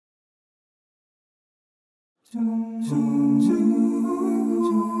Look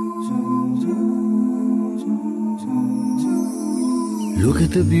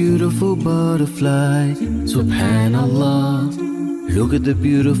at the beautiful butterfly, Subhanallah. Look at the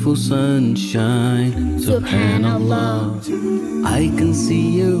beautiful sunshine, Subhanallah. I can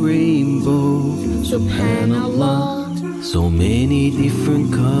see a rainbow, Subhanallah. So many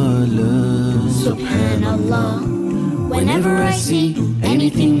different colors, Subhanallah. Whenever I see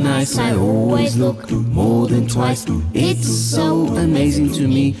anything nice, I always look more than twice. It's so amazing to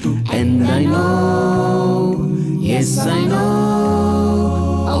me, and I know, yes I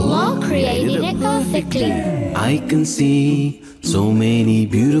know, Allah created it perfectly. I can see so many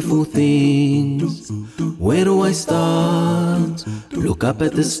beautiful things. Where do I start? Look up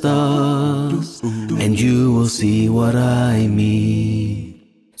at the stars, and you will see what I mean.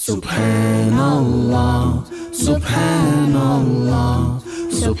 Subhanallah, Subhanallah,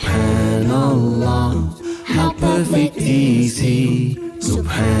 Subhanallah. How perfect is He?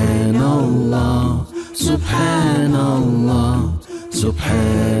 Subhanallah, Subhanallah,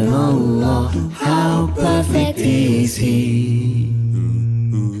 Subhanallah. How perfect is He?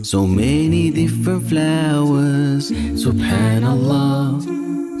 So many different flowers, Subhanallah.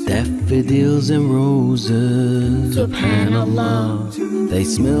 Daffodils and roses, Subhanallah. They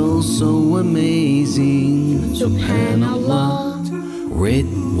smell so amazing, Subhanallah. Red,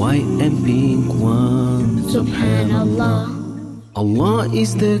 white and pink ones, Subhanallah. Allah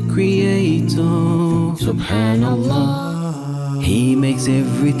is the creator, Subhanallah. He makes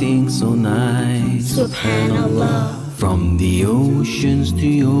everything so nice, Subhanallah. From the oceans to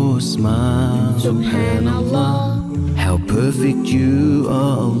your smile, Subhanallah. How perfect you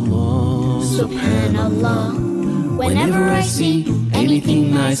are, Allah, Subhanallah. Whenever I see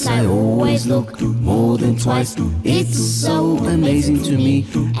anything nice, I always look more than twice. It's so amazing to me,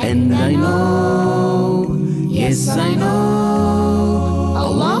 and I know, yes I know,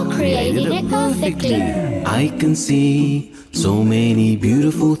 Allah created it perfectly. I can see so many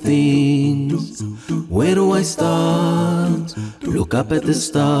beautiful things. Where do I start? Look up at the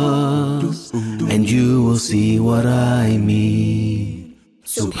stars, and you will see what I mean.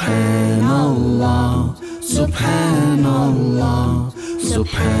 Subhanallah, Subhanallah,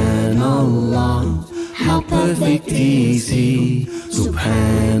 Subhanallah. How perfect is He?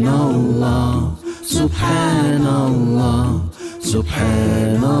 Subhanallah, Subhanallah,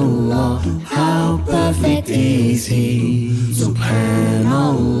 Subhanallah. How perfect is He?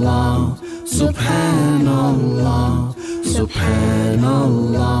 Subhanallah, Subhanallah,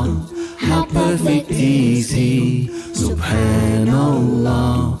 Subhanallah. How perfect is He?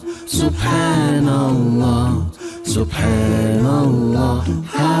 Subhanallah, Subhanallah, Subhanallah.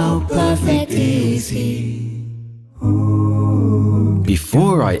 How perfect is He?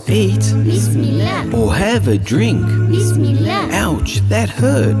 Before I eat, Bismillah, or have a drink, Bismillah, ouch, that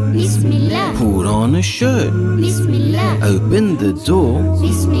hurt. Bismillah, Put on a shirt, Bismillah, open the door,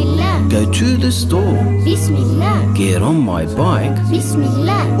 Bismillah, go to the store, Bismillah, get on my bike,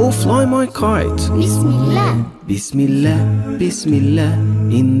 Bismillah, or fly my kite. Bismillah, Bismillah, Bismillah,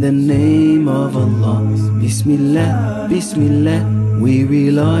 in the name of Allah. Bismillah, Bismillah, we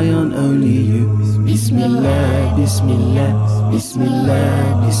rely on only You. Bismillah, Bismillah,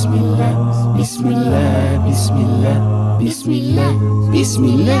 Bismillah, Bismillah, Bismillah, Bismillah, Bismillah,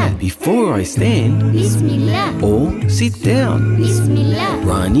 Bismillah. Before I stand Bismillah, or sit down, Bismillah,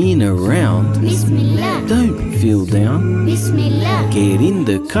 running around, Bismillah, don't feel down. Bismillah, Get in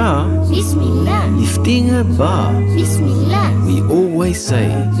the car, Bismillah, lifting a bar. Bismillah, We always say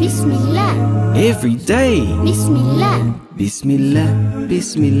Bismillah, every day. Bismillah, Bismillah,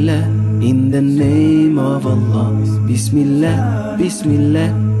 Bismillah, in the name of Allah. Bismillah,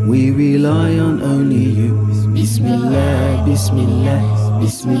 Bismillah, we rely on only You. Bismillah, Bismillah,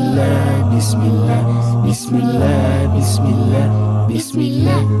 Bismillah, Bismillah, Bismillah, Bismillah,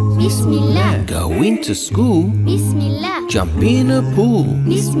 Bismillah, Bismillah, go into school, Bismillah, jump in a pool.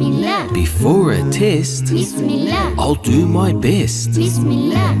 Bismillah, Before a test, Bismillah, I'll do my best.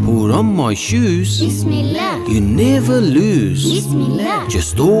 Bismillah, Put on my shoes, Bismillah, you never lose. Bismillah,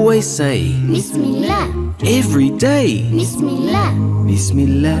 Just always say Bismillah, every day. Bismillah,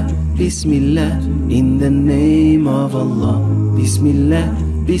 Bismillah, Bismillah, in the name of Allah. Bismillah,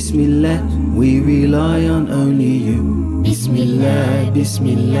 Bismillah, we rely on only You. Bismillah,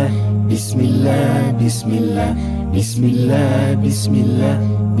 Bismillah, Bismillah, Bismillah, Bismillah, Bismillah,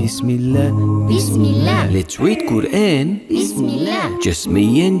 Bismillah, Bismillah. Let's read Quran, Bismillah. just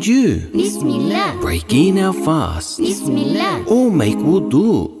me and you. Bismillah. Breaking our fast, Bismillah. or make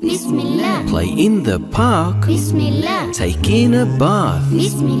wudu. Bismillah. Play in the park, Bismillah. taking a bath.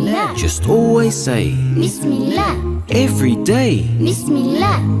 Bismillah. Just always say, Bismillah. every day,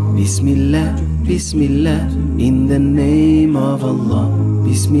 Bismillah. Bismillah, Bismillah, in the name of Allah.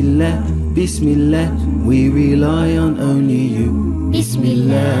 Bismillah, Bismillah, we rely on only you.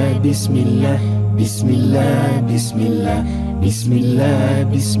 Bismillah, Bismillah, Bismillah, Bismillah, Bismillah,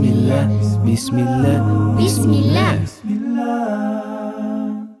 Bismillah, Bismillah, Bismillah.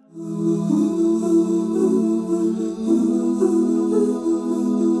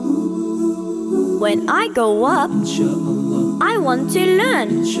 When I grow up, I want to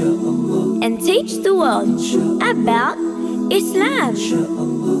learn and teach the world about Islam.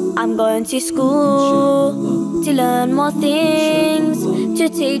 I'm going to school to learn more things, to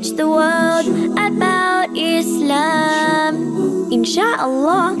teach the world about Islam.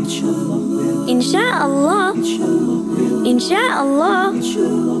 Insha'Allah, Insha'Allah, Insha'Allah,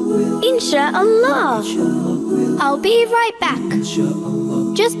 Insha'Allah. I'll be right back.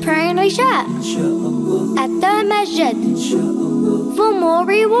 Just praying Isha at the masjid for more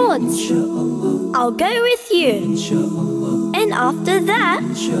rewards. I'll go with you, and after that,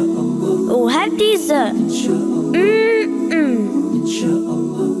 we'll have dessert.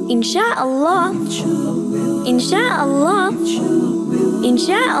 Insha'Allah, Insha'Allah,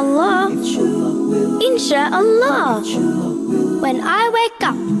 Insha'Allah, Insha'Allah. When I wake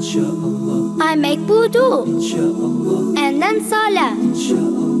up, I make wudu and then salah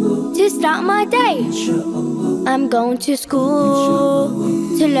to start my day. I'm going to school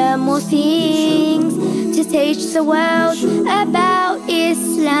to learn more things, to teach the world about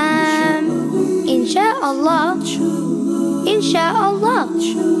Islam. Insha'Allah, Insha'Allah,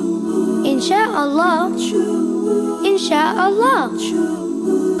 Insha'Allah, Insha'Allah.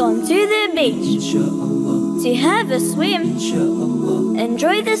 Gone to the beach to have a swim,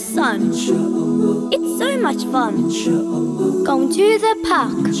 enjoy the sun. It's so much fun. Going to the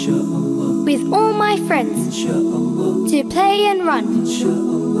park with all my friends to play and run.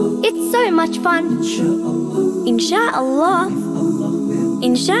 It's so much fun. Insha'Allah,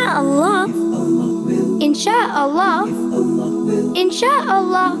 Insha'Allah, Insha'Allah,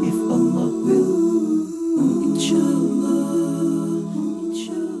 Insha'Allah.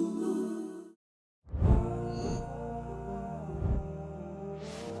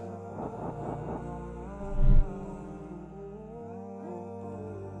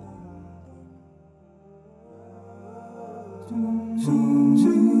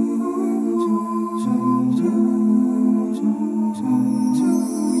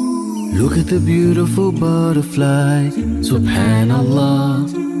 Look at the beautiful butterfly, Subhanallah.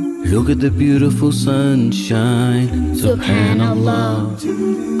 Look at the beautiful sunshine, Subhanallah.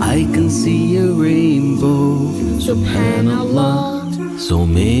 I can see a rainbow, Subhanallah. So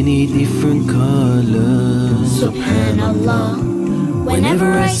many different colors, Subhanallah.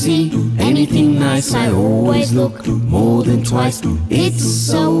 Whenever I see anything nice, I always look more than twice. It's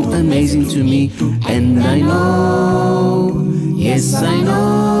so amazing to me, and I know, yes I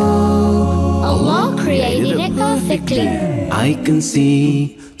know, Allah created it perfectly. I can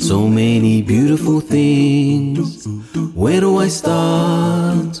see so many beautiful things. Where do I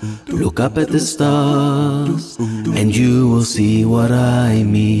start? Look up at the stars, and you will see what I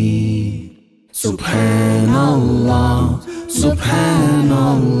mean. Subhanallah,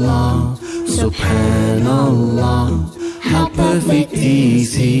 Subhanallah, Subhanallah, how perfect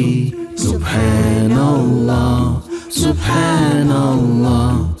is He. Subhanallah,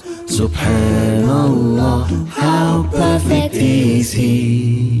 Subhanallah, Subhanallah, how perfect is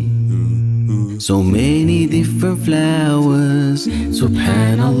He. So many different flowers,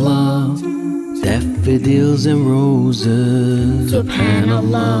 Subhanallah, daffodils and roses,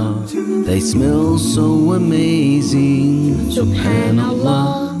 Subhanallah, they smell so amazing,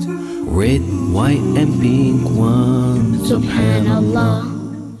 Subhanallah, red, white and pink ones, Subhanallah.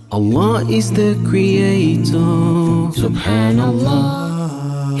 Allah is the creator, Subhanallah.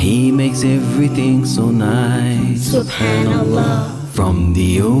 He makes everything so nice, Subhanallah. From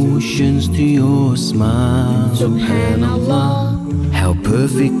the oceans to your smile, Subhanallah. How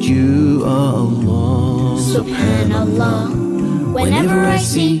perfect you are, Allah, Subhanallah. Whenever I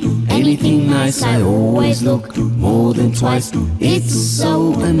see anything nice, I always look more than twice. It's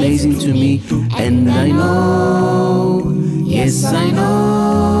so amazing to me, and I know, yes I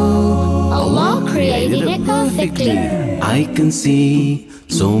know, Allah created it perfectly. I can see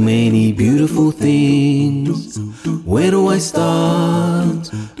so many beautiful things. Where do I start?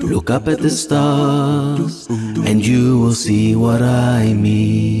 Look up at the stars, and you will see what I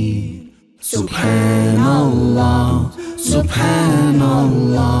mean. Subhanallah,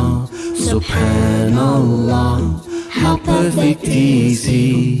 Subhanallah, Subhanallah, how perfect is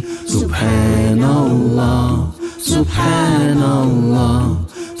He. Subhanallah, Subhanallah,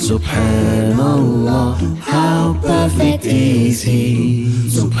 Subhanallah, how perfect is He.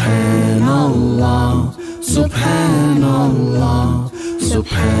 Subhanallah, Subhanallah,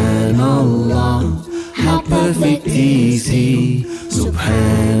 Subhanallah, how perfect is He.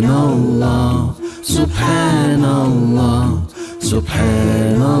 Subhanallah, Subhanallah,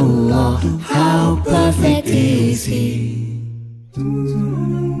 Subhanallah, how perfect is He.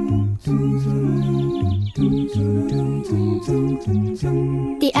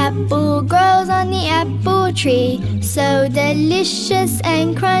 The apple grows on the apple tree, so delicious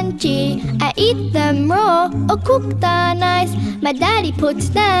and crunchy. I eat them raw or cooked are nice. My daddy puts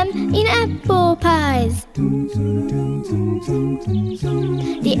them in apple pies.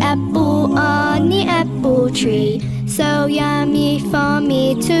 The apple on the apple tree, so yummy for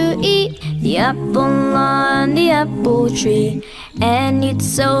me to eat. The apple on the apple tree, and it's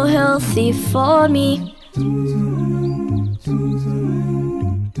so healthy for me.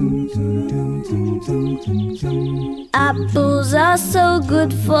 Apples are so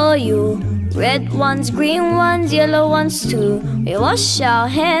good for you. Red ones, green ones, yellow ones too. We wash our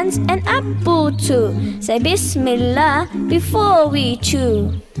hands and apple too. Say Bismillah before we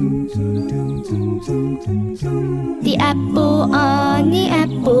chew. The apple on the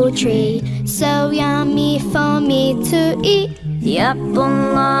apple tree, so yummy for me to eat. The apple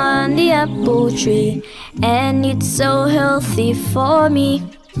on the apple tree, and it's so healthy for me.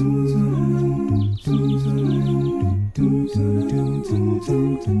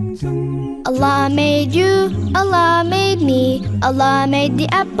 Allah made you, Allah made me, Allah made the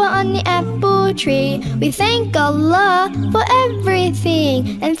apple on the apple tree. We thank Allah for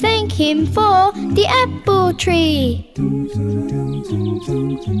everything and thank Him for the apple tree.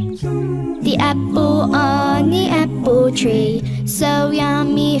 The apple on the apple tree, so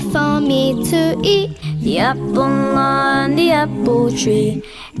yummy for me to eat. The apple on the apple tree,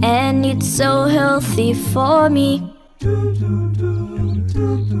 and it's so healthy for me.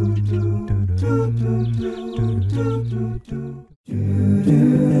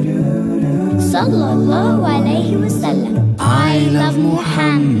 Sallallahu alayhi wa sallam. I love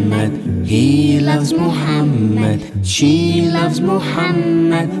Muhammad, he loves Muhammad, she loves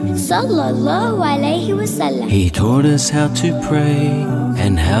Muhammad. Sallallahu alayhi wa sallam. He taught us how to pray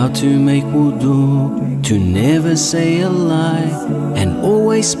and how to make wudu, to never say a lie and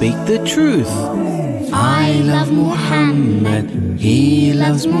always speak the truth. I love Muhammad, he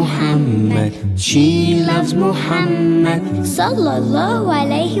loves Muhammad, she loves Muhammad. Sallallahu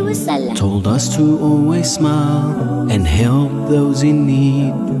alayhi wa sallam. Told us to always smile and help those in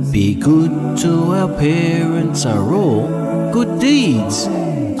need. Be good to our parents are all good deeds.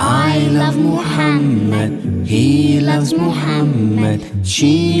 I love Muhammad, he loves Muhammad,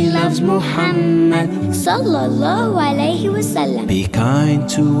 she loves Muhammad. Sallallahu alayhi wa sallam. Be kind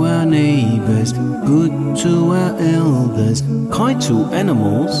to our neighbors, good to our elders, kind to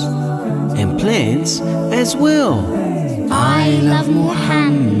animals and plants as well. I love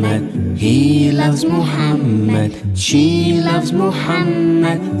Muhammad, he loves Muhammad, she loves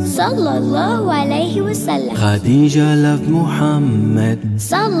Muhammad. Sallallahu alayhi wa sallam. Khadija loved Muhammad,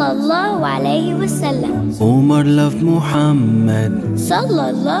 Sallallahu alayhi wa sallam. Umar loved Muhammad,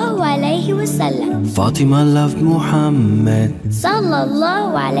 Sallallahu alayhi wa sallam. Fatima loved Muhammad,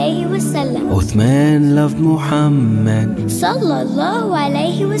 Sallallahu alayhi wa sallam. Uthman loved Muhammad, Sallallahu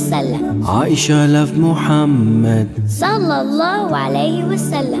alayhi wa sallam. Aisha loved Muhammad, Sallallahu alayhi wa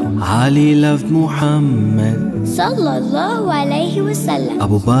sallam. Ali loved Muhammad, Sallallahu alayhi wa sallam.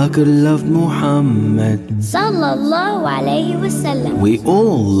 Abu Bakr loved Muhammad. Sallallahu alayhi wa sallam. We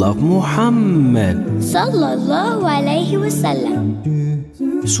all love Muhammad. Sallallahu alayhi wa sallam.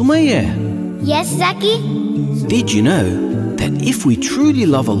 Sumaya, Yes, Zaky? did you know that if we truly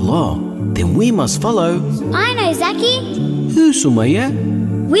love Allah, then we must follow I know, Zaky. who, Sumaya?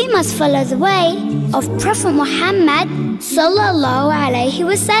 We must follow the way of Prophet Muhammad sallallahu alayhi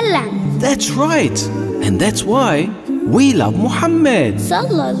wa sallam. That's right. And that's why we love Muhammad.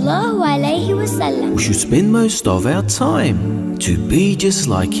 Sallallahu alayhi wa sallam. We should spend most of our time to be just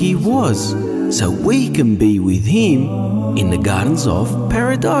like he was, so we can be with him in the gardens of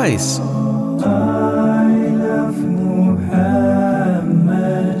paradise. I love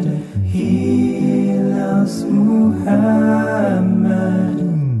Muhammad, he loves Muhammad.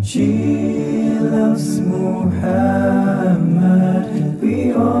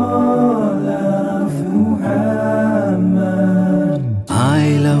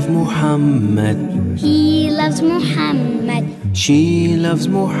 Muhammad. He loves Muhammad. She loves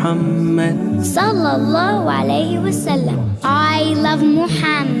Muhammad. Sallallahu alayhi wasallam. I love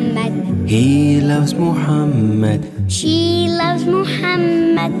Muhammad. He loves Muhammad. She loves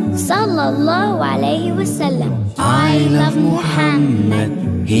Muhammad. Sallallahu alayhi wasallam. I love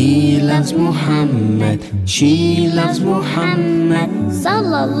Muhammad. He loves Muhammad. She loves Muhammad.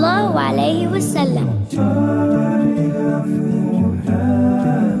 Sallallahu alayhi wasallam.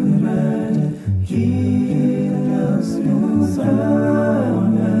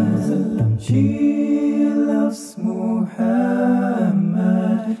 She loves Muhammad.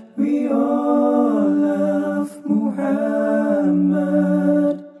 We all love Muhammad.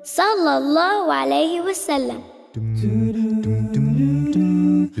 Sallallahu alayhi wasallam.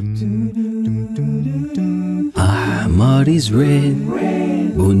 Ahmad is red,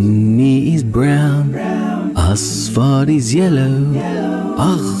 Bunni is brown, Asfar is yellow,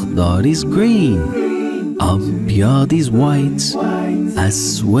 Akhdar is green, Abyad is white,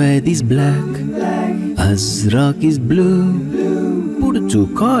 Aswad is black, Azraq is blue,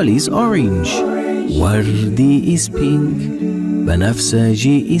 Burtukal is orange, Wardi is pink,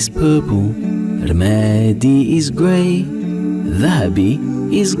 Banafsaji is purple, Ramadi is grey, Dhahabi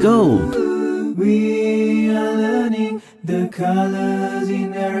is gold. We are learning the colors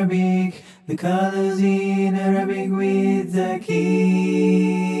in Arabic, the colors in Arabic with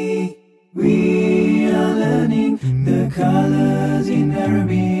Zaky. We are learning the colors in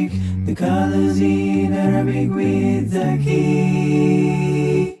Arabic, the colors in Arabic with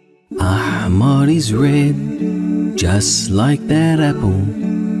Zaky. Ahmar is red, just like that apple.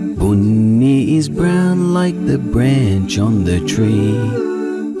 Bunni is brown like the branch on the tree.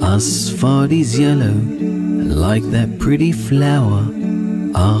 Asfar is yellow, like that pretty flower.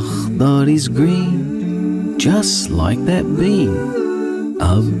 Akhdar is green, just like that bean.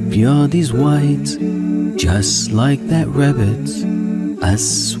 Abyad is white, just like that rabbit.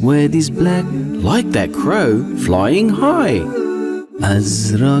 Aswad is black, like that crow flying high.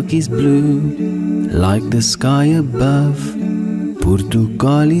 Azraq is blue, like the sky above.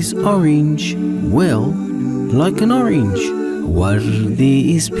 Portugal is orange, well, like an orange.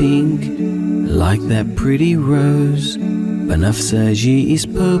 Wardi is pink, like that pretty rose. Banafsaji is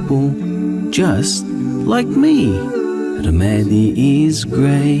purple, just like me. Ramadi is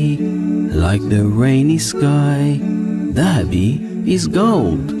grey, like the rainy sky. Dhahabi is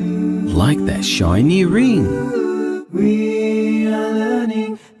gold, like that shiny ring. We are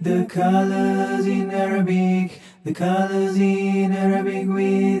learning the colors in Arabic, the colors in Arabic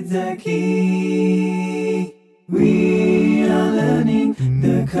with Zaky. We are learning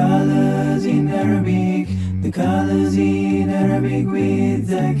the colors in Arabic, the colors in Arabic with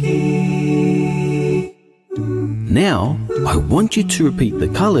Zaky. Now, I want you to repeat the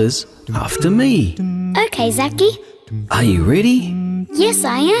colors after me. Okay, Zaky. Are you ready? Yes,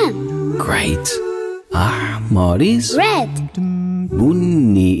 I am. Great. Ahmar is Red,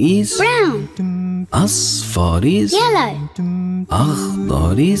 Bunni is brown, Asfar is yellow,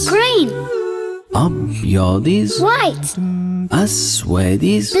 Akhdar is green, Abyad is white, Aswad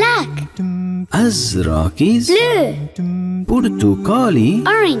is black, Azraq is blue, Burtukali,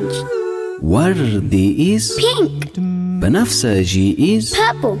 orange, Wardi is pink, Banafsaji is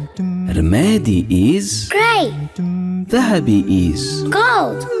purple, Ramadi is grey, Dhahabi is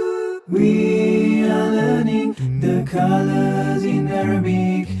gold. We are learning the colors in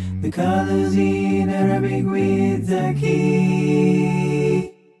Arabic, the colors in Arabic with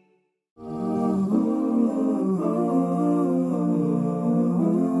Zaky.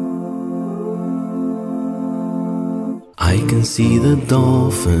 I can see the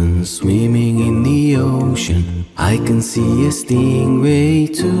dolphins swimming in the ocean. I can see a stingray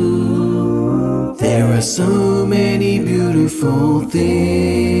too. There are so many beautiful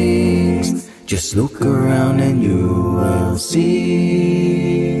things. Just look around and you will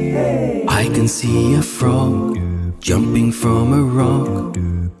see. I can see a frog jumping from a rock.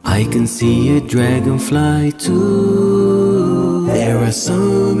 I can see a dragonfly too. There are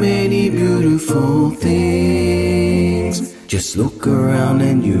so many beautiful things. Just look around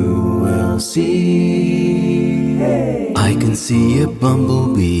and you will see. I can see a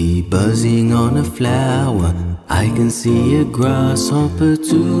bumblebee buzzing on a flower. I can see a grasshopper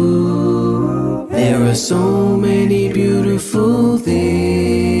too. There are so many beautiful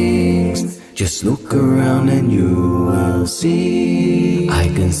things. Just Just look around and you will see. I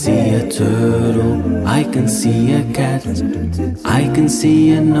can see a turtle, I can see a cat, I can see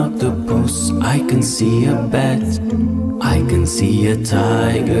an octopus, I can see a bat, I can see a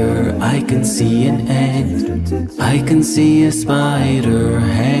tiger, I can see an ant, I can see a spider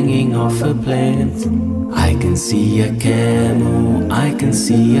hanging off a plant, I can see a camel, I can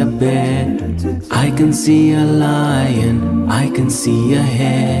see a bear, I can see a lion, I can see a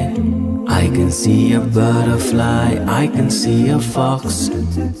hare, I can see a butterfly, I can see a fox,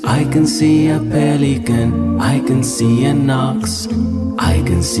 I can see a pelican, I can see an ox, I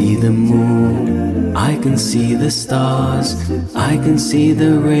can see the moon, I can see the stars, I can see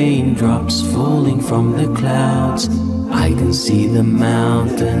the raindrops falling from the clouds, I can see the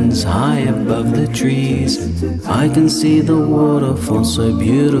mountains high above the trees, I can see the waterfall so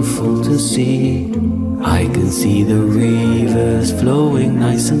beautiful to see, I can see the rivers flowing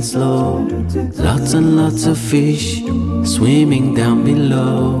nice and slow, lots and lots of fish swimming down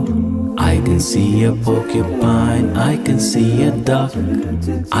below. I can see a porcupine, I can see a duck,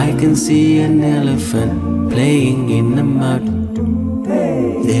 I can see an elephant playing in the mud.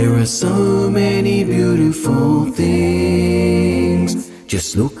 There are so many beautiful things.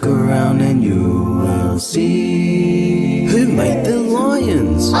 Just look around and you will see. Who made the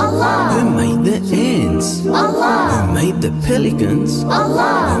lions? Allah. Who made the ants? Allah. Who made the pelicans?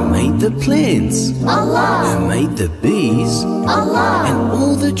 Allah. Who made the plants? Allah. Who made the bees? Allah. And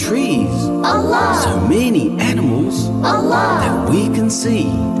all the trees? Allah. So many animals Allah. that we can see.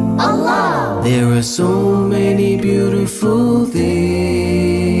 Allah. There are so many beautiful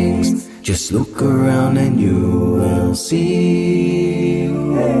things. Just look around and you will see.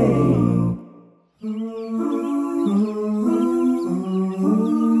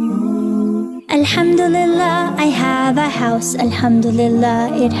 Alhamdulillah, I have a house.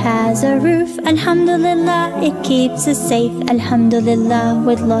 Alhamdulillah, it has a roof. Alhamdulillah, it keeps us safe. Alhamdulillah,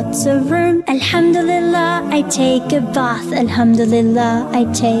 with lots of room. Alhamdulillah, I take a bath. Alhamdulillah, I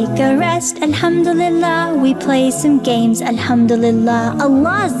take a rest. Alhamdulillah, we play some games. Alhamdulillah,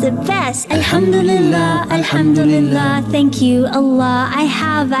 Allah's the best. Alhamdulillah, Alhamdulillah, thank you Allah, I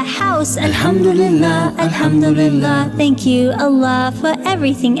have a house. Alhamdulillah, Alhamdulillah, thank you Allah for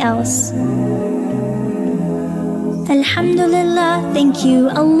everything else. Alhamdulillah, thank you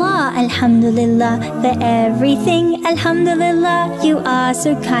Allah, Alhamdulillah, for everything. Alhamdulillah, you are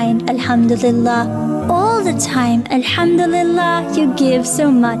so kind. Alhamdulillah, all the time. Alhamdulillah, you give so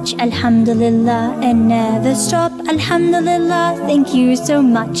much. Alhamdulillah, and never stop. Alhamdulillah, thank you so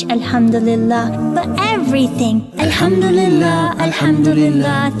much. Alhamdulillah, for everything. Alhamdulillah,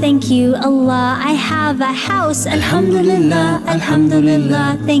 Alhamdulillah, thank you Allah, I have a house. Alhamdulillah,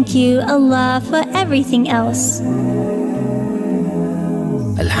 Alhamdulillah, thank you Allah for everything else.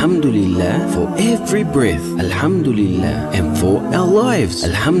 Alhamdulillah for every breath. Alhamdulillah, and for our lives.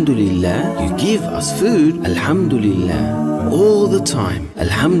 Alhamdulillah, you give us food. Alhamdulillah, all the time.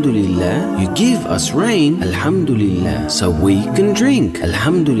 Alhamdulillah, you give us rain. Alhamdulillah, so we can drink.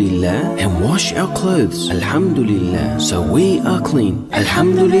 Alhamdulillah, and wash our clothes. Alhamdulillah, so we are clean.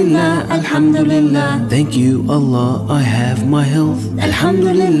 Alhamdulillah, Alhamdulillah, thank you Allah, I have my health.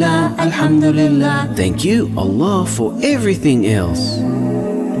 Alhamdulillah, Alhamdulillah, thank you Allah for everything else.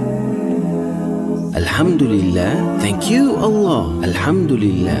 Alhamdulillah, thank you Allah.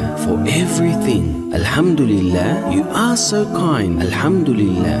 Alhamdulillah for everything. Alhamdulillah, you are so kind.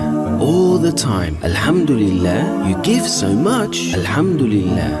 Alhamdulillah, all the time. Alhamdulillah, you give so much.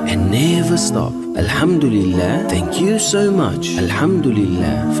 Alhamdulillah, and never stop. Alhamdulillah, thank you so much.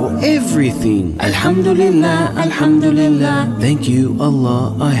 Alhamdulillah for everything. Alhamdulillah, Alhamdulillah, thank you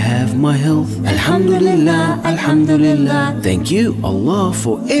Allah, I have my health. Alhamdulillah, Alhamdulillah, thank you Allah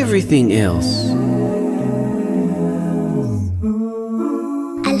for everything else.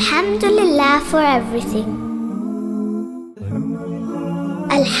 Alhamdulillah for everything.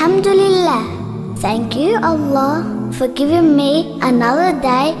 Alhamdulillah, thank you Allah for giving me another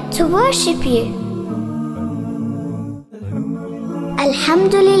day to worship you.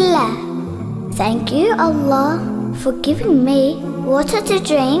 Alhamdulillah, thank you Allah for giving me water to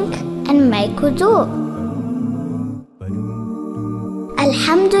drink and make wudu.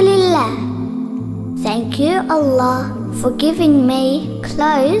 Alhamdulillah, thank you Allah for giving me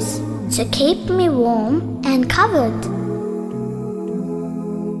clothes to keep me warm and covered.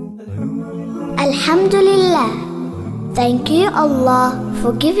 Alhamdulillah, thank you Allah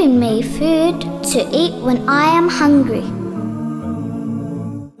for giving me food to eat when I am hungry.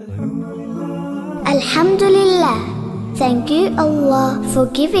 Alhamdulillah, thank you Allah for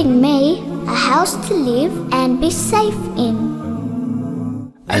giving me a house to live and be safe in.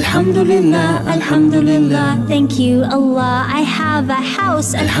 Alhamdulillah, Alhamdulillah. Thank you, Allah, I have a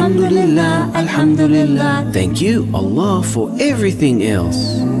house. Alhamdulillah, Alhamdulillah. Thank you, Allah, for everything else.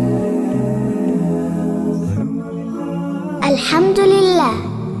 Alhamdulillah.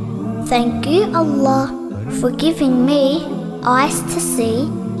 Thank you, Allah, for giving me eyes to see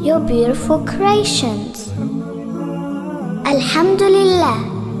your beautiful creations. Alhamdulillah.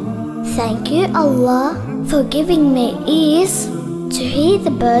 Thank you, Allah, for giving me ears to hear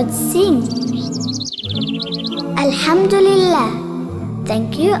the birds sing. Alhamdulillah.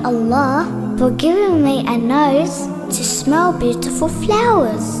 Thank you, Allah, for giving me a nose to smell beautiful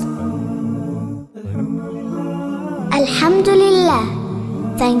flowers. Alhamdulillah.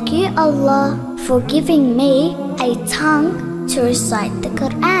 Thank you, Allah, for giving me a tongue to recite the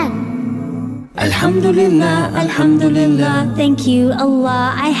Quran. Alhamdulillah, Alhamdulillah. Thank you,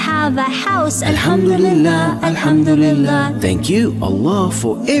 Allah, I have a house. Alhamdulillah, Alhamdulillah. Thank you, Allah,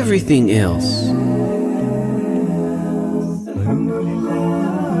 for everything else.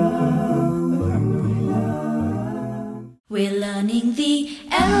 We're learning the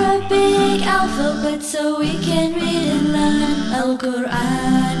Arabic alphabet so we can read and learn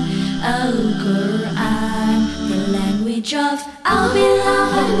Al-Quran, Al-Quran, the language of our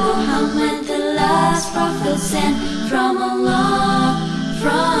beloved Muhammad, the last prophet sent from Allah,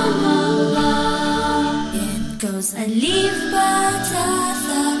 from Allah. It goes alif, ba, ta,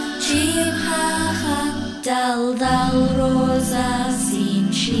 tha, jim, ha, ha, dal, dal, ro, za,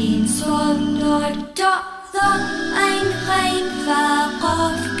 sin, shin, swad, dod, da, tha, ain, ghain, fa,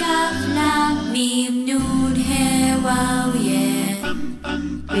 qaf, kaf, lam, mim, noon, he, waw, yeah.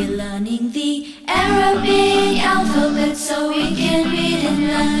 We're learning the Arabic alphabet so we can read and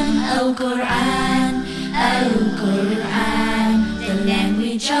learn Al-Quran, Al-Quran, the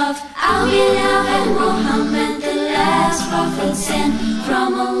language of our beloved Muhammad, the last prophet sent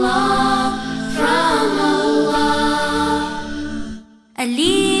from Allah, from Allah.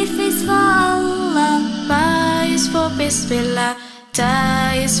 Alif is for Allah, Ba is for Bismillah,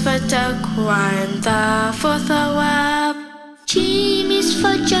 Ta is for Taqwa, and Tha for Thawab. Jim is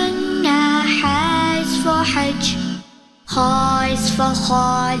for Jannah, Ha is for Hajj, Kha is for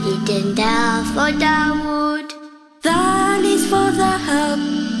Khalid, and Dal for Dawood. Dal is for Dhahab,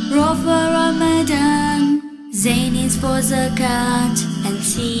 Ra for Ramadan, Zain is for Zakat, and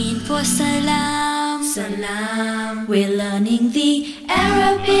Sin for Salam, Salam. We're learning the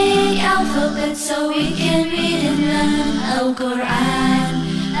Arabic alphabet so we can read and learn Al-Quran,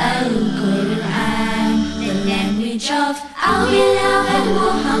 Al-Quran, the language of our beloved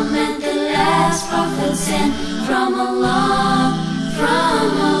Muhammad, the last prophet sent from Allah,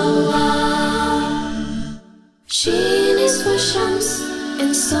 from Allah. Shin is for Shams,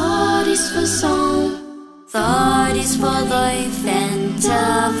 and Sad is for Song, Thad is for Dhaif, and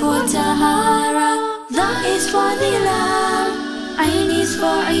Ta for Tahara. Dha is for Dhilal, Ain is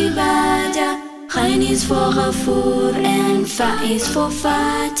for Ibadah, Khain is for Ghafoor, and Fa is for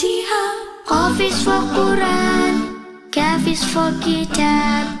Fatiha. Qaf is for Quran, Kaf is for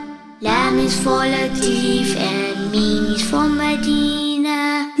Kitab, Lam is for Latif, and Mim is for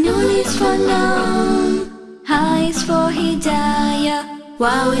Medina. Noon is for Noun, Ha is for Hidayah,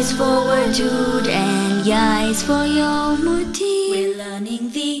 Waw is for Wajud, and Ya is for Yawmuddin. We're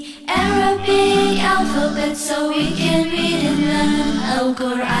learning the Arabic alphabet so we can read and learn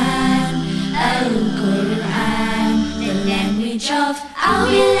Al-Quran, Al-Quran, the language of our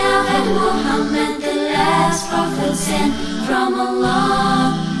beloved Muhammad, the last prophet sent from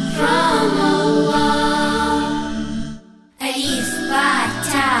Allah, from Allah. Alif, Ba,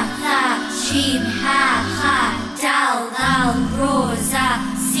 Ta, Tha, Jim, Ha, Ha, Dal, Dal, Ro, Za,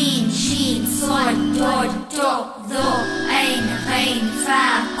 Sin, Shin, Swad, Dod, Do, Dho, Ain, Ghain, Fa,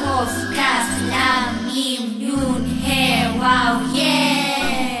 Qaf, Kaf, Lam, Mim, Noon, He, Waw,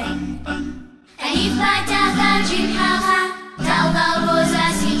 yeah. Alif, Ba, Ta, Tha, Jim, Ha, Ha, Dal, Dal, Ro, Za,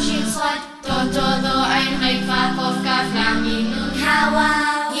 Sin, Shin, Swad, Dod, Do, Dho, Ain, Ghain, Fa, Qaf, Kaf, Lam, Mim, Noon, Ha,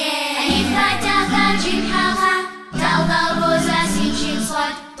 Waw, yeah. Alif, Ba, Ta, Tha, Jim, Ha, Ha, Dal, Dal, Ro, Za, Sin, Shin,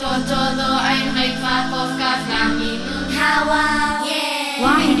 Swad, Dod, Do, Dho, Ain, Ghain, Fa, Qaf, Kaf, Lam, Mim, Noon, Ha, Waw, yeah. 1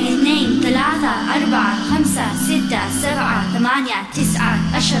 2 3 4 5 6 7 8 9 10.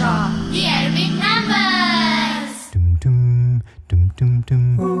 The Arabic numbers.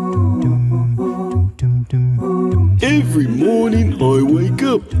 Every morning I wake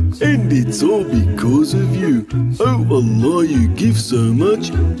up and it's all because of you. Oh Allah, you give so much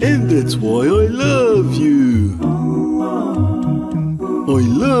and that's why I love you. I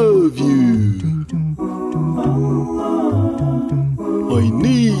love you. I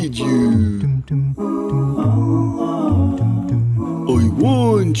need you. I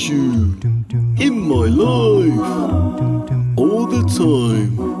want you in my life all the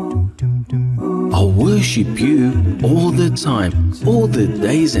time. I'll worship you all the time, all the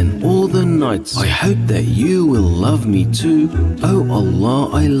days and all the nights. I hope that you will love me too. Oh Allah,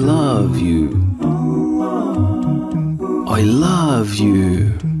 I love you. I love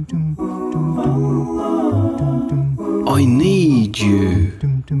you. I need you.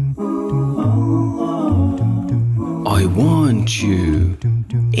 I want you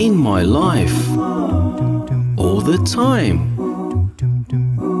in my life all the time.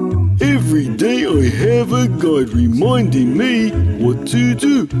 Every day I have a guide reminding me what to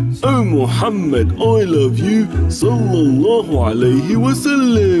do. Oh Muhammad, I love you, sallallahu alayhi wa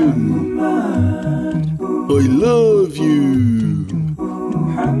sallam. I love you.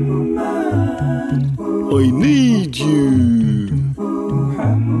 I need you.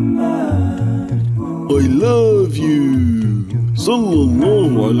 I love you,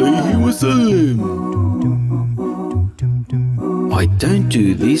 sallallahu alayhi wa sallam. I don't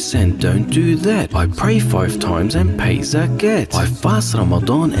do this and don't do that. I pray 5 times and pay zakat. I fast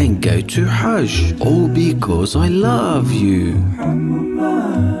Ramadan and go to Hajj. All because I love you.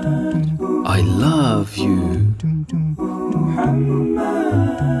 I love you.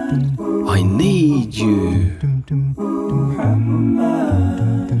 I need you.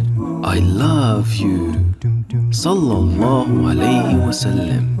 I love you. Sallallahu alayhi wa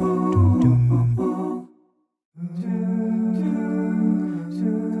sallam.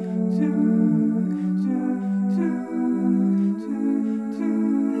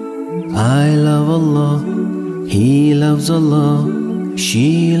 I love Allah, He loves Allah,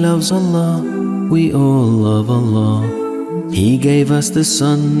 she loves Allah, we all love Allah. He gave us the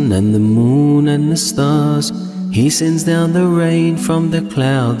sun and the moon and the stars. He sends down the rain from the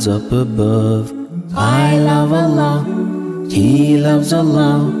clouds up above. I love Allah, He loves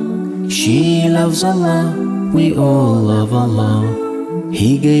Allah, she loves Allah, we all love Allah.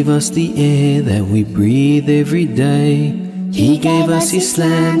 He gave us the air that we breathe every day. He gave us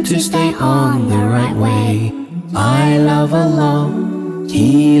Islam to stay on the right way. I love Allah,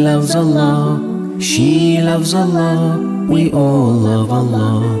 He loves Allah, she loves Allah, we all love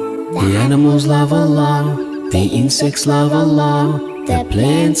Allah. The animals love Allah, the insects love Allah, the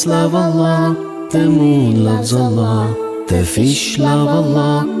plants love Allah, the moon loves Allah, the fish love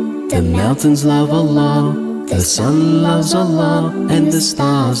Allah, the mountains love Allah, the sun loves Allah, and the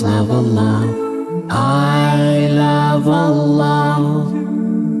stars love Allah. I love Allah,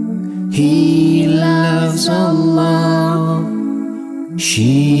 He loves Allah,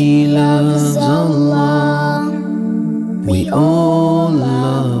 she loves Allah, we all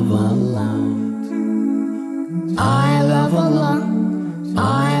love Allah. I love Allah,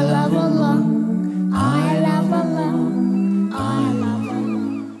 I love Allah, I love Allah, I love Allah.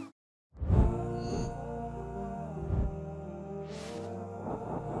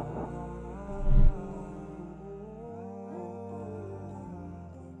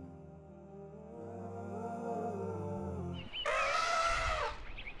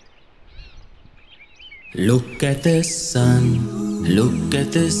 Look at the sun, look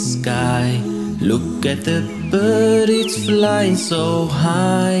at the sky, look at the bird, it's flying so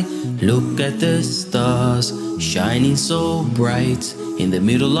high. Look at the stars, shining so bright in the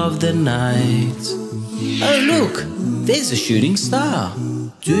middle of the night. Oh look, there's a shooting star.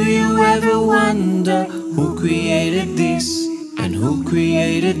 Do you ever wonder who created this and who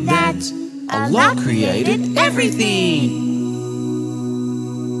created that? Allah created everything.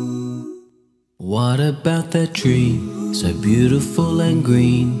 What about that tree, so beautiful and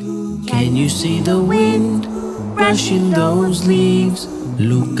green? Can you see the wind brushing those leaves?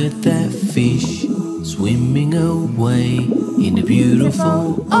 Look at that fish swimming away in the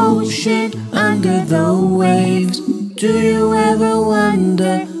beautiful ocean under the waves. Do you ever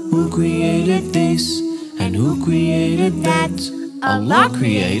wonder who created this and who created that? Allah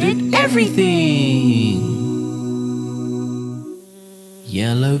created everything.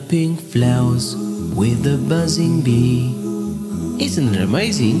 Yellow pink flowers with a buzzing bee. Isn't it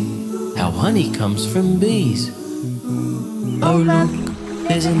amazing how honey comes from bees? Oh look,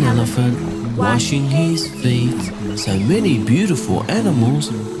 there's an elephant washing his feet. So many beautiful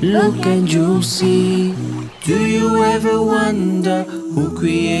animals, look and you'll see. Do you ever wonder who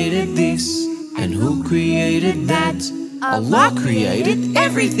created this and who created that? Allah created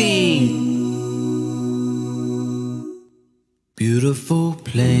everything. Beautiful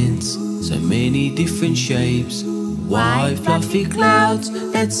plants, so many different shapes. White fluffy clouds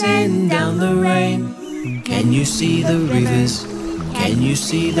that send down the rain. Can you see the rivers Can you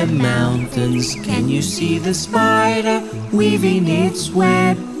see the mountains? Can you see the spider weaving its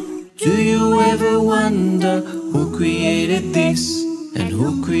web? Do you ever wonder who created this and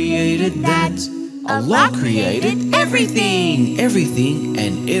who created that? Allah created everything, everything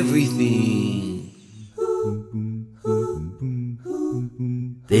and everything.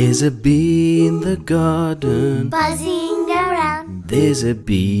 There's a bee in the garden, buzzing around, there's a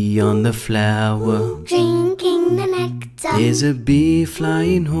bee on the flower, drinking the nectar. There's a bee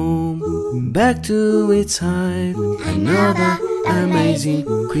flying home, back to its hive. Another amazing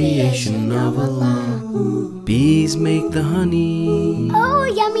creation of Allah. Bees make the honey, Oh,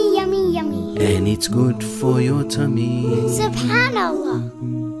 yummy, yummy, yummy. and it's good for your tummy. Subhanallah.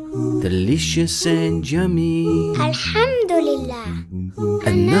 Delicious and yummy. Alhamdulillah.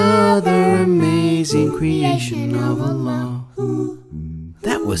 Another amazing creation of Allah.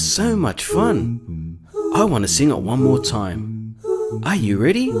 That was so much fun. I want to sing it one more time. Are you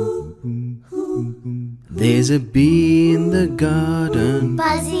ready? There's a bee in the garden,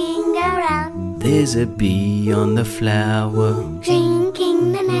 Buzzing around, there's a bee on the flower,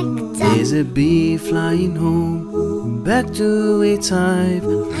 drinking the nectar. there's a bee flying home, back to its hive.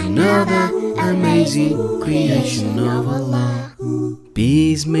 Another amazing creation of Allah.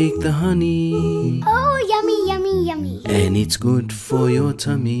 Bees make the honey, Oh, yummy, yummy, yummy. and it's good for your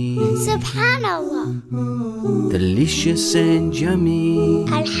tummy. Subhanallah. Delicious and yummy.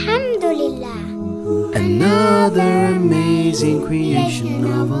 Alhamdulillah. Another amazing creation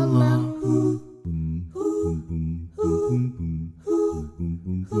of Allah.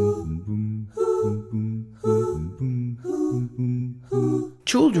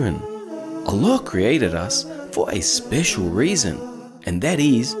 Children, Allah created us for a special reason, and that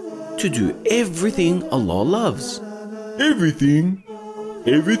is to do everything Allah loves. Everything?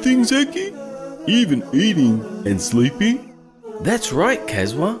 Everything, Zaky? Even eating and sleeping? That's right,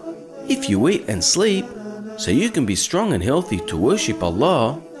 Kazwa. If you eat and sleep, so you can be strong and healthy to worship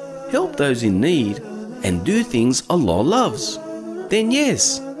Allah, help those in need, and do things Allah loves, then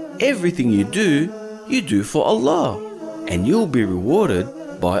yes, everything you do for Allah, and you'll be rewarded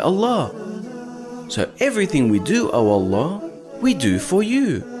by Allah. So everything we do, O Allah, we do for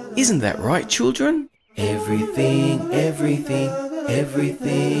you. Isn't that right, children? Everything, everything,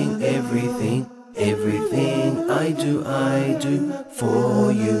 everything, everything, everything I do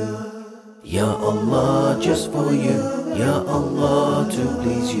for you. Ya Allah, just for you. Ya Allah, to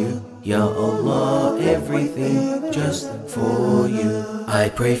please you. Ya Allah, everything just for you. I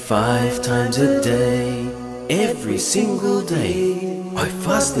pray 5 times a day, every single day. I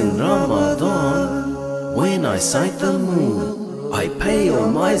fast in Ramadan. When I sight the moon, I pay all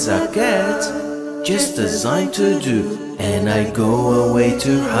my zakat, just as I'm to do. And I go away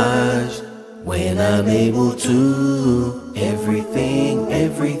to Hajj when I'm able to. Everything,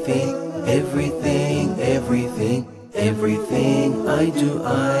 everything, everything, everything, everything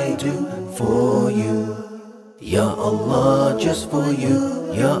I do for you. Ya Allah, just for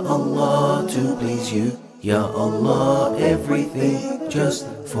you. Ya Allah, to please you. Ya Allah, everything just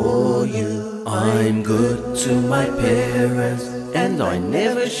for you. I'm good to my parents and I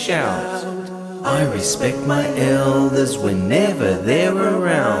never shout. I respect my elders whenever they're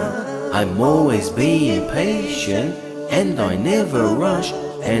around. I'm always being patient and I never rush.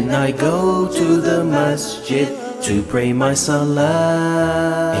 And I go to the masjid to pray my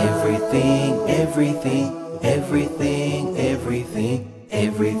salah. Everything, everything, everything, everything,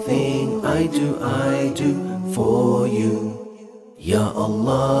 everything I do for you. Ya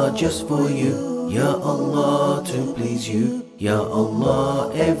Allah, just for you. Ya Allah, to please you. Ya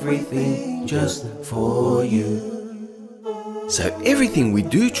Allah, everything just for you. So everything we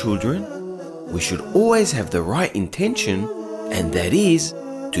do, children, we should always have the right intention, and that is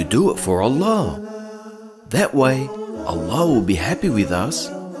to do it for Allah. That way, Allah will be happy with us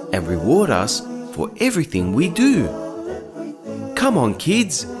and reward us for everything we do. Come on,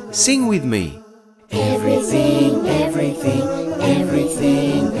 kids, sing with me. Everything, everything,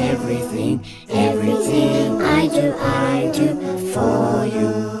 everything, everything, everything I do for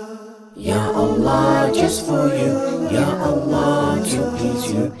you. Ya Allah, just for you. Ya Allah, to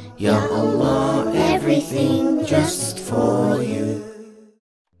please you. Ya Allah, everything just for you.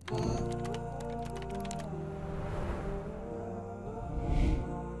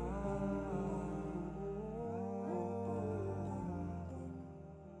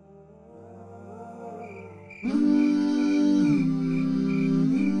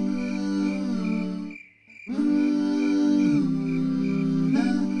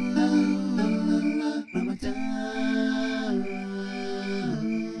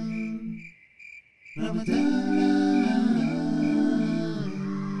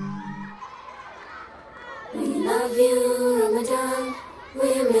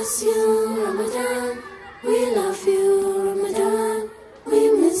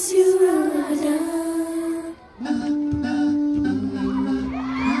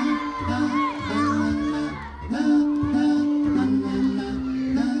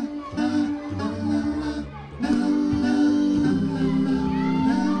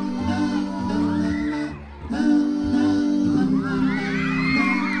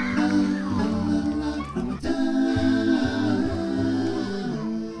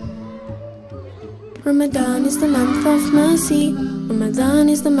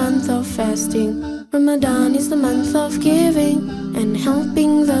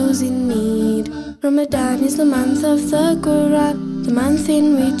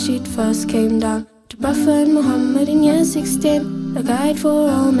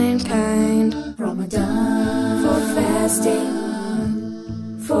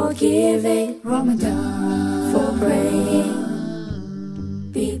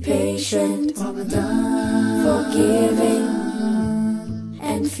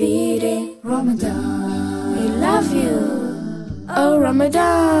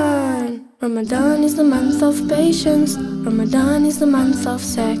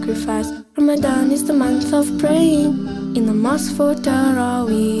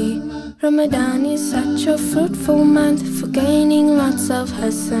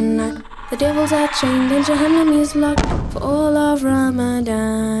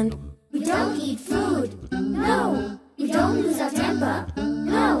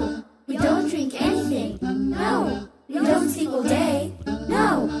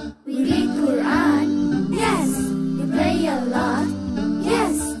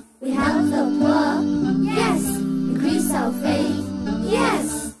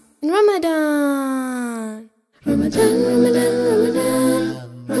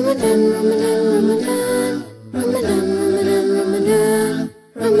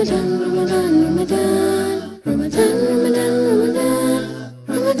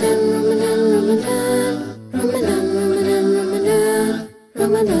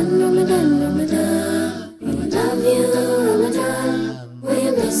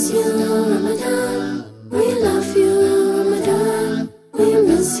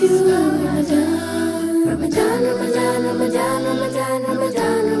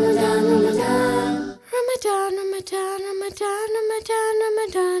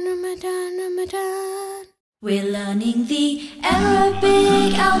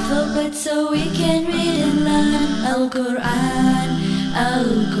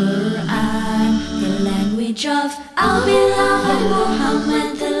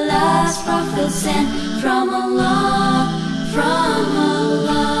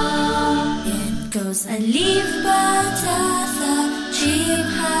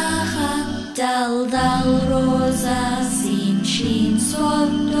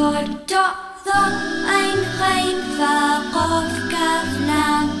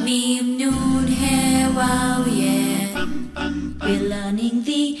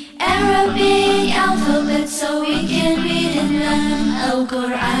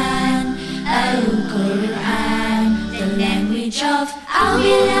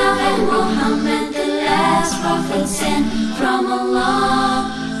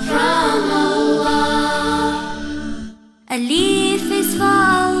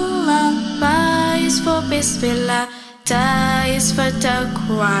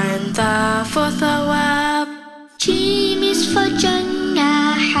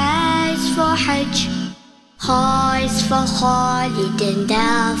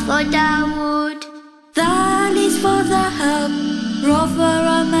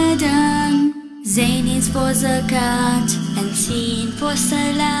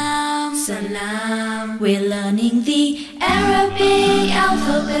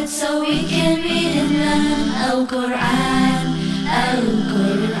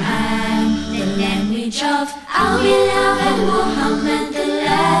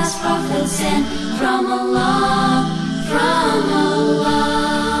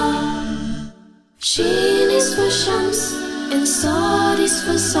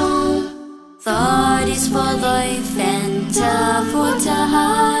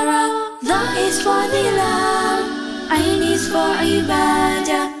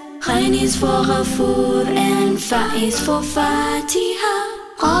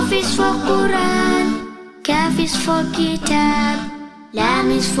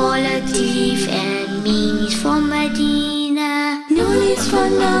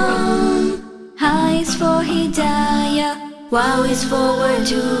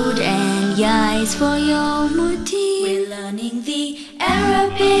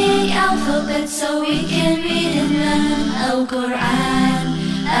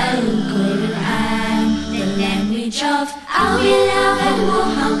 our beloved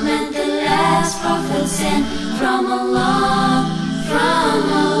Muhammad, the last prophet sent from Allah, from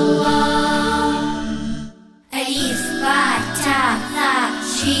Allah. Alif, Ba, Ta, Tha,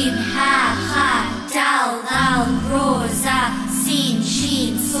 Shin, Ha, Kha, Dal, Dal, Ro, Za, Sin,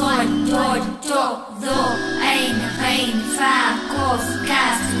 Shin, Sod, Dod, Do, Dho, Ain, Ghain, Fa, Kof,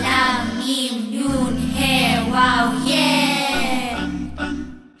 Kaf, Lam, Mim, Nun, He, Waw, Yeah.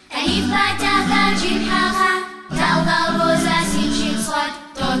 Alif, Ba, Ta, Tha, Shin, Ha, Kha, Dal, Dal, Ro, Za, Sin, Shin, Sod,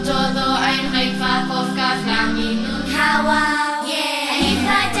 Dod, Do, Dho, Ain, Ghain, Fa, Kof, Kaf, Lam, Mim, Nun, Ha, Waw, Yeah. Alif,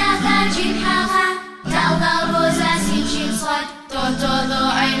 Ba, Ta, Tha, Shin, Ha, Kha, Dal, Dal, Ro, Za, Sin, Shin, Sod, Dod, Do, Dho,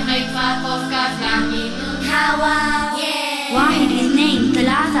 Ain, Ghain, Fa, Kof, Kaf, Lam, Mim, Nun, Ha, Waw, Yeah. 1 2 3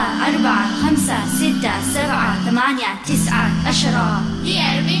 4 5 6 7 8 9 10 The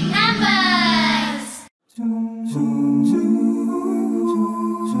Arabic numbers.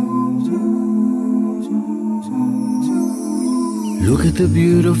 Look at the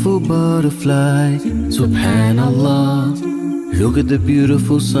beautiful butterfly, Subhanallah. Look at the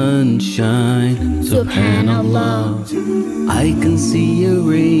beautiful sunshine, Subhanallah. I can see a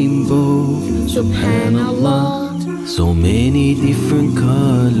rainbow, Subhanallah. So many different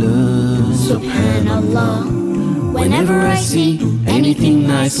colors, Subhanallah. Whenever I see anything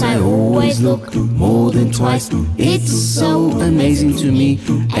nice, I always look more than twice. It's so amazing to me,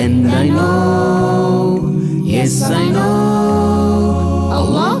 and I know, yes I know,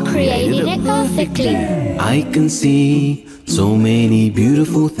 Allah created it perfectly. I can see so many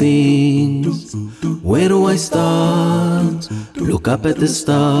beautiful things. Where do I start? Look up at the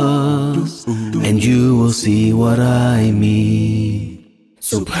stars, and you will see what I mean.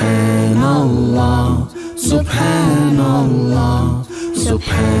 Subhanallah, Subhanallah,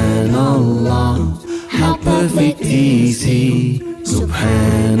 Subhanallah. How perfect is He?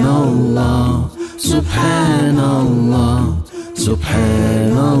 Subhanallah, Subhanallah,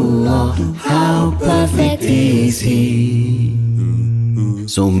 Subhanallah. How perfect is He?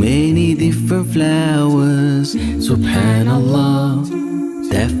 So many different flowers, Subhanallah.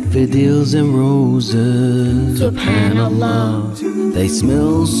 Daffodils and roses, Subhanallah. They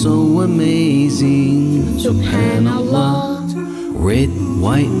smell so amazing, Subhanallah. Red,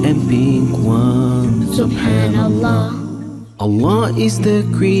 white and pink ones, Subhanallah. Allah is the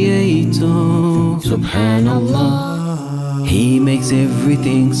creator, Subhanallah. He makes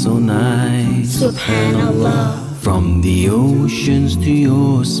everything so nice, Subhanallah. From the oceans to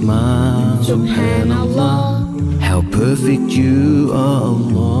your smile, Subhanallah. How perfect you are,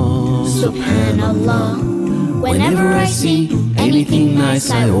 Allah, Subhanallah. Whenever I see anything nice,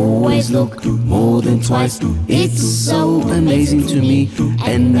 I always look more than twice. It's so amazing to me,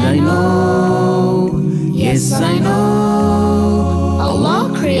 and I know, yes I know,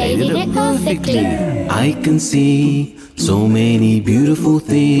 Allah created it perfectly. I can see so many beautiful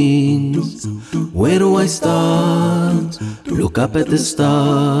things. Where do I start? Look up at the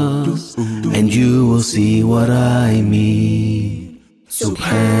stars, and you will see what I mean.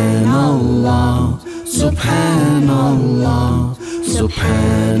 Subhanallah, Subhanallah,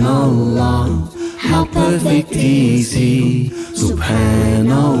 Subhanallah. How perfect is He?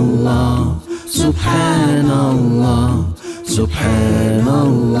 Subhanallah, Subhanallah,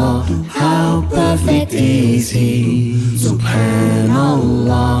 Subhanallah. How perfect is He?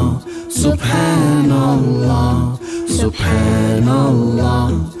 Subhanallah, Subhanallah,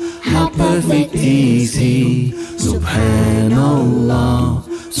 Subhanallah. How perfect is He? Subhanallah,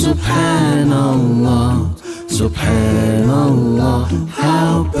 Subhanallah, Subhanallah.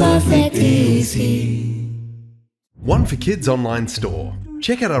 How perfect is He? One4kids online store.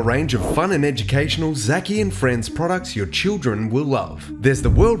 Check out our range of fun and educational Zaky and Friends products your children will love. There's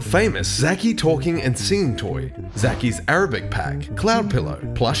the world famous Zaky talking and singing toy, Zaky's Arabic pack, cloud pillow,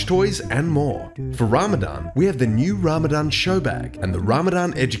 plush toys and more. For Ramadan, we have the new Ramadan show bag and the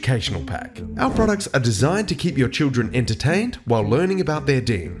Ramadan educational pack. Our products are designed to keep your children entertained while learning about their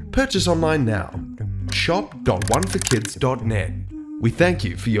deen. Purchase online now. shop.one4kids.net. We thank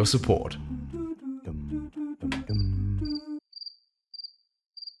you for your support.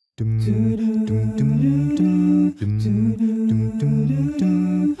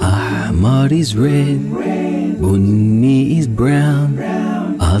 Ahmar is red, Bunni is brown,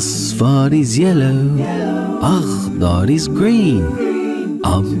 Asfar is yellow, Akhdar is green,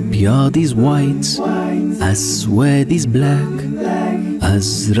 Abyad is white, Aswad is black,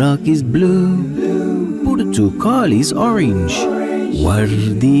 Azraq is blue, Portugal is orange,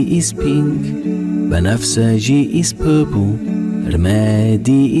 Wardi is pink, Banafsaji is purple,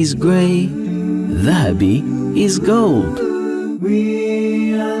 Ramadi is grey, Dhahabi is gold.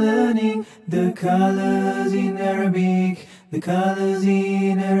 We are learning the colors in Arabic, the colors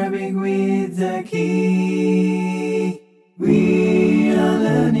in Arabic with Zaky. We are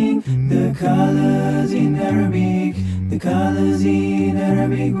learning the colors in Arabic, the colors in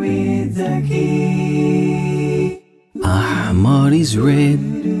Arabic with Zaky. Ahmar is red,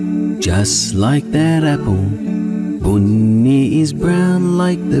 just like that apple. Bunni is brown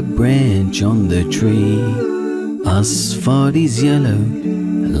like the branch on the tree. Asfar is yellow,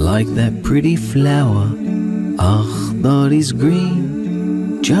 like that pretty flower. Akhdar is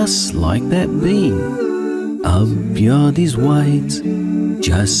green, just like that bean. Abyad is white,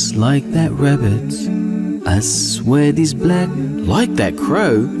 just like that rabbit. Aswad is black, like that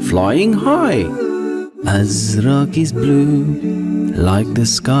crow flying high. Azraq is blue, like the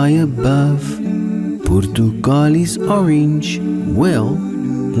sky above. Portugal is orange, well,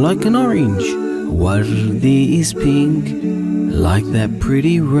 like an orange. Wardi is pink, like that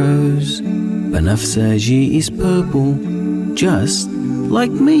pretty rose. Banafsaji is purple, just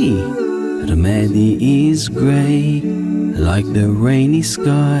like me. Ramadi is grey, like the rainy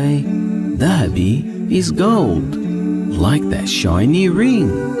sky. Dhabi is gold, like that shiny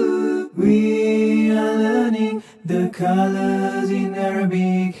ring. We are learning the colors in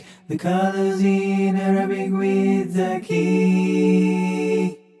Arabic, the colors in Arabic with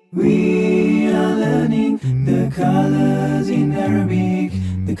Zaky. We are learning the colors in Arabic,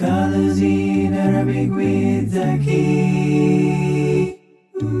 the colors in Arabic with Zaky.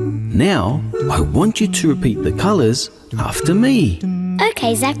 Now, I want you to repeat the colors after me.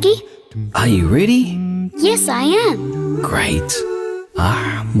 Okay, Zaky. Are you ready? Yes, I am. Great.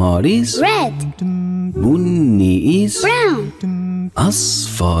 Ahmar is Red, Bunni is brown,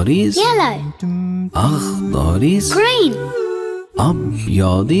 Asfar is yellow, Akhdar is green,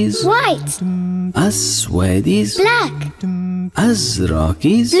 Abyad is white, Aswad is black, Azraq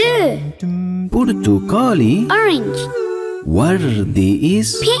is blue, Portugali, orange, Wardi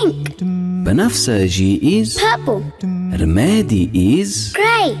is pink, Banafsaji is purple, Ramadi is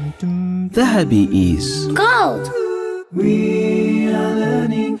grey, Dhahabi is gold. We are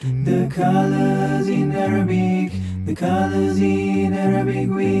learning the colors in Arabic, the colors in Arabic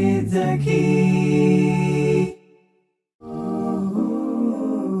with Zaky.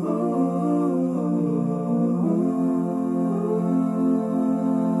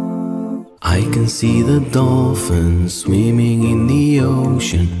 I can see the dolphins swimming in the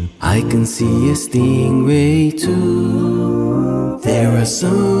ocean. I can see a stingray too. There are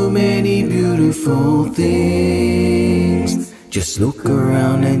so many beautiful things. Just look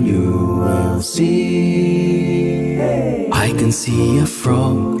around and you will see. I can see a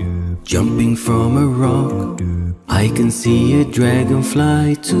frog jumping from a rock. I can see a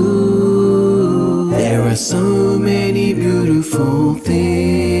dragonfly too. There are so many beautiful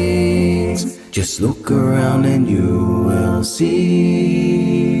things. Just look around and you will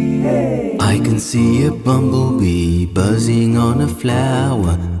see. I can see a bumblebee buzzing on a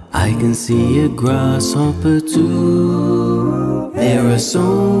flower. I can see a grasshopper too. There are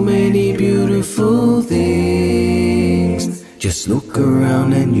so many beautiful things. Just look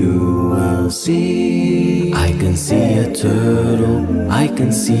around and you will see. I can see a turtle, I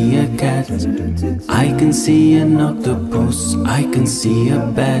can see a cat, I can see an octopus, I can see a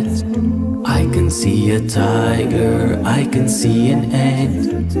bat, I can see a tiger, I can see an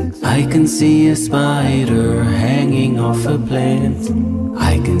ant, I can see a spider hanging off a plant,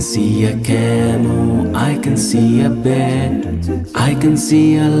 I can see a camel, I can see a bear, I can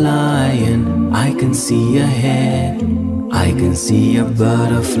see a lion, I can see a hare, I can see a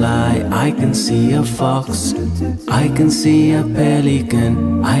butterfly, I can see a fox, I can see a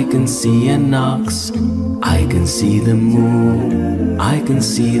pelican, I can see an ox, I can see the moon, I can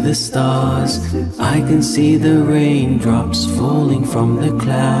see the stars, I can see the raindrops falling from the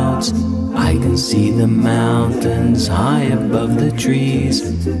clouds, I can see the mountains high above the trees,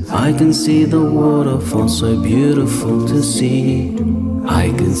 I can see the waterfalls so beautiful to see,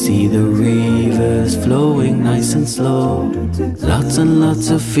 I can see the rivers flowing nice and slow, lots and lots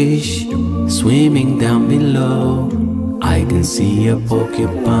of fish swimming down below. I can see a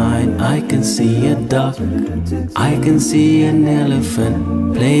porcupine, I can see a duck, I can see an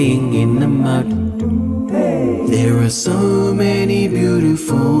elephant playing in the mud. There are so many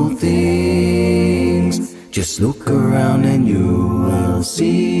beautiful things. Just look around and you will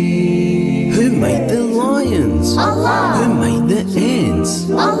see. Who made the lions? Allah. Who made the ants?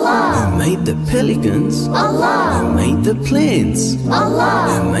 Allah. Who made the pelicans? Allah. Who made the plants?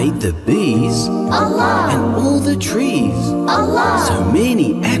 Allah. Who made the bees? Allah. And all the trees? Allah. So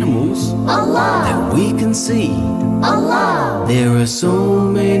many animals Allah. that we can see. Allah. There are so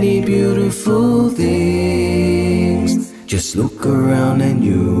many beautiful things. Just look around and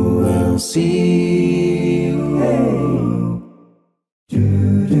you will see.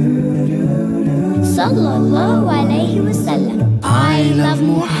 Sallallahu alayhi wa sallam. I love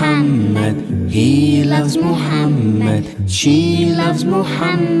Muhammad, he loves Muhammad, she loves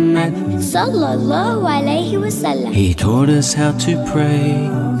Muhammad. Sallallahu alayhi wa sallam. He taught us how to pray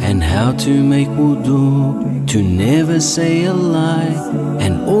and how to make wudu, to never say a lie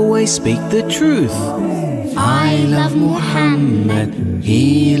and always speak the truth. I love Muhammad,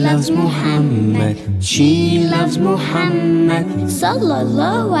 he loves Muhammad, she loves Muhammad.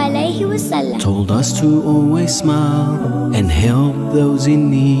 Sallallahu alayhi wa sallam. Told us to always smile and help those in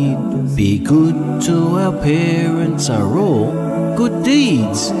need. Be good to our parents are all good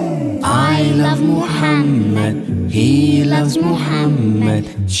deeds. I love Muhammad, he loves Muhammad,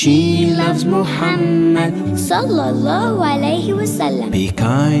 she loves Muhammad. Sallallahu alayhi wa sallam. Be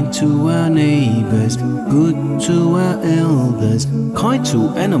kind to our neighbors, good to our elders, kind to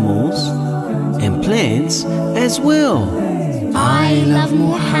animals and plants as well. I love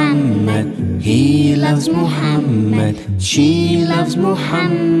Muhammad, he loves Muhammad, she loves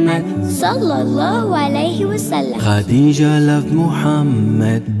Muhammad. Sallallahu alayhi wa sallam. Khadija loved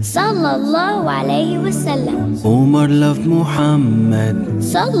Muhammad, Sallallahu alayhi wa sallam. Umar loved Muhammad,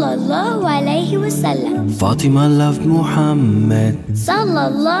 Sallallahu alayhi wa sallam. Fatima loved Muhammad,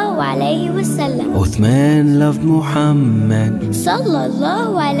 Sallallahu alayhi wa sallam. Uthman loved Muhammad,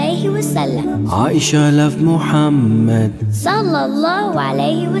 Sallallahu alayhi wa sallam. Aisha loved Muhammad, Sallallahu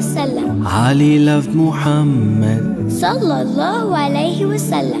alayhi wa sallam. Ali loved Muhammad, Sallallahu alayhi wa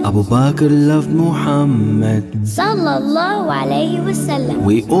sallam. Abu Bakr loved Muhammad. Sallallahu alayhi wa sallam.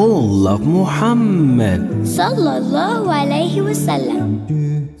 We all love Muhammad. Sallallahu alayhi wa sallam.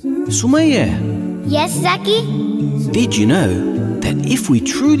 Sumaya, Yes, Zaky? did you know that if we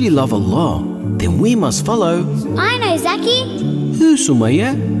truly love Allah, then we must follow I know, Zaky. who,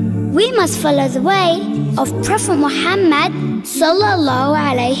 Sumaya? We must follow the way of Prophet Muhammad sallallahu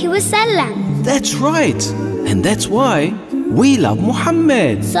alayhi wa sallam. That's right. And that's why we love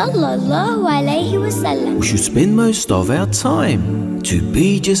Muhammad. Sallallahu alayhi wa sallam. We should spend most of our time to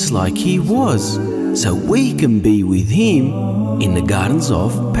be just like he was, so we can be with him in the gardens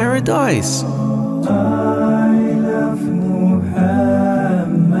of paradise. I love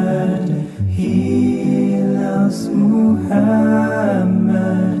Muhammad, he loves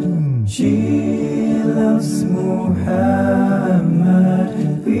Muhammad, she loves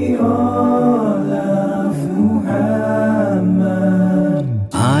Muhammad, we all love Muhammad.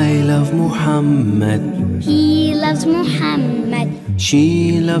 I love Muhammad, He loves Muhammad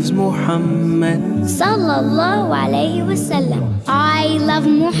she loves Muhammad, sallallahu alayhi wa sallam. I love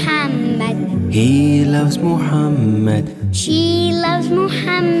Muhammad. he loves Muhammad, She loves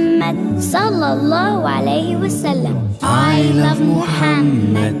Muhammad sallallahu alayhi wa sallam. I love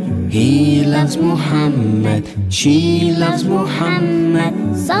Muhammad, he loves Muhammad, she loves Muhammad.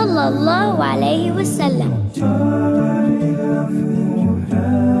 Sallallahu alayhi wa sallam.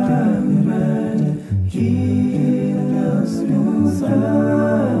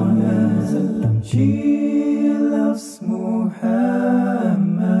 She loves Muhammad,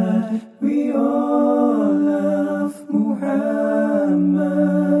 we all love Muhammad.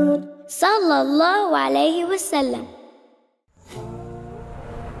 Sallallahu alayhi wa sallam.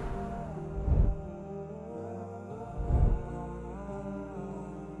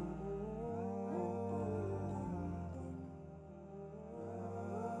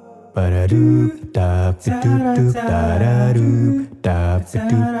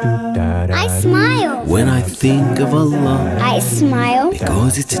 I smile. When I think of Allah, I smile.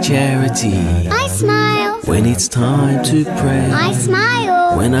 because it's a charity. I smile. When it's time to pray, I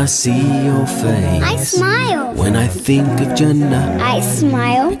smile. when I see your face, I smile. when I think of Jannah, I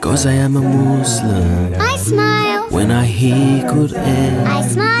smile. because I am a Muslim. I smile. When I hear Quran, I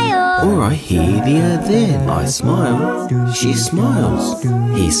smile. or I hear the adhan, I smile. She smiles,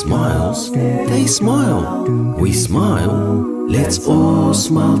 he smiles, they smile, we smile. Let's all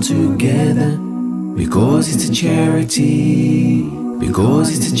smile together, because it's a charity, because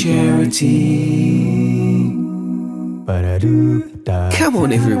it's a charity. Come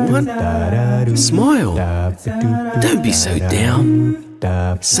on everyone, smile, don't be so down.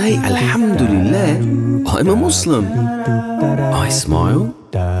 Say Alhamdulillah, I'm a Muslim. I smile,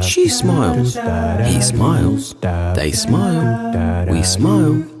 she smiles, he smiles, they smile, we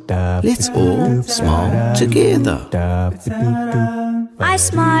smile. Let's all smile together. I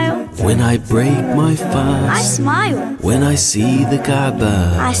smile. When I break my I fast, smile. when I see the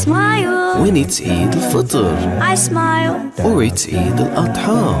Kaaba, I smile. when it's Eid al-Fitr, I smile. or it's Eid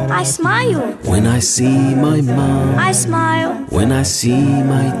al-Adha, I smile. when I see my mom, I smile. when I see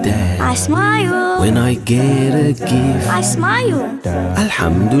my I dad, smile. when I get a gift, I smile.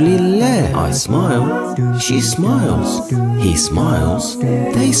 Alhamdulillah, I smile, she smiles, he smiles,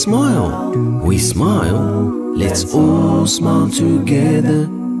 they smile, we smile, let's all smile together,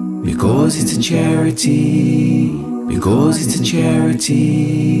 because it's a charity, because it's a charity.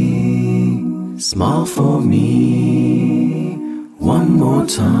 Smile for me, one more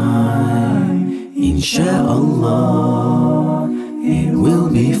time, Insha'Allah, it will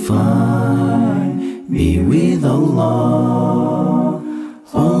be fine, be with Allah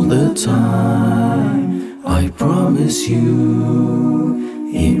all the time, I promise you,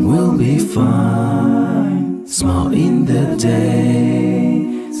 it will be fine. Smile in the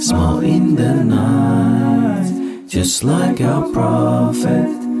day, smile in the night, just like our Prophet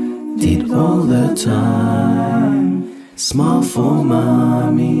did all the time. Smile for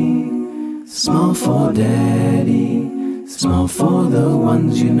mommy, smile for daddy, smile for the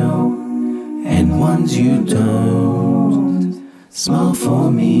ones you know and ones you don't. Smile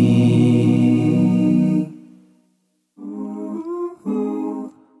for me,